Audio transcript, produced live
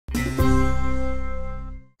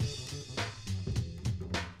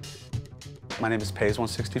My name is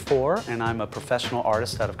Paes164 and I'm a professional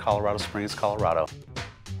artist out of Colorado Springs, Colorado.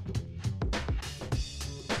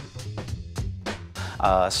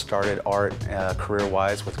 Started art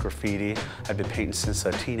career-wise with graffiti. I've been painting since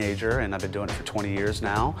a teenager and I've been doing it for 20 years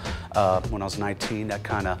now. When I was 19, that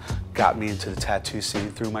kind of got me into the tattoo scene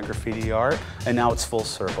through my graffiti art, and now it's full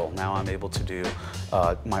circle. Now I'm able to do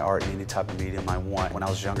my art in any type of medium I want. When I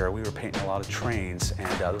was younger, we were painting a lot of trains, and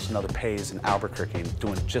there was another Paes in Albuquerque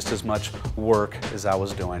doing just as much work as I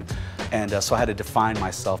was doing. And so I had to define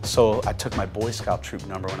myself. So I took my Boy Scout troop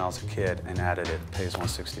number when I was a kid and added it,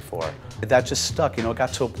 Paes164. That just stuck, you know, it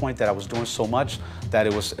got to a point that I was doing so much that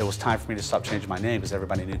it was time for me to stop changing my name because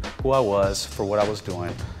everybody knew who I was for what I was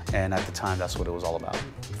doing. And at the time, that's what it was all about.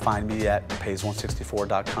 Find me at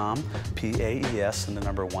Paes164.com, P-A-E-S and the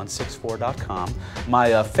number 164.com. My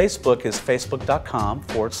Facebook is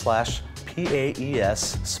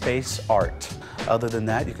facebook.com/PAES space art. Other than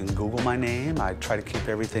that, you can Google my name. I try to keep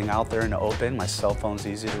everything out there in the open. My cell phone's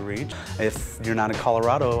easy to reach. If you're not in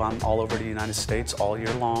Colorado, I'm all over the United States all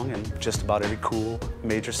year long in just about every cool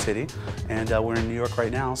major city. And we're in New York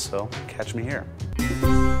right now, so catch me here.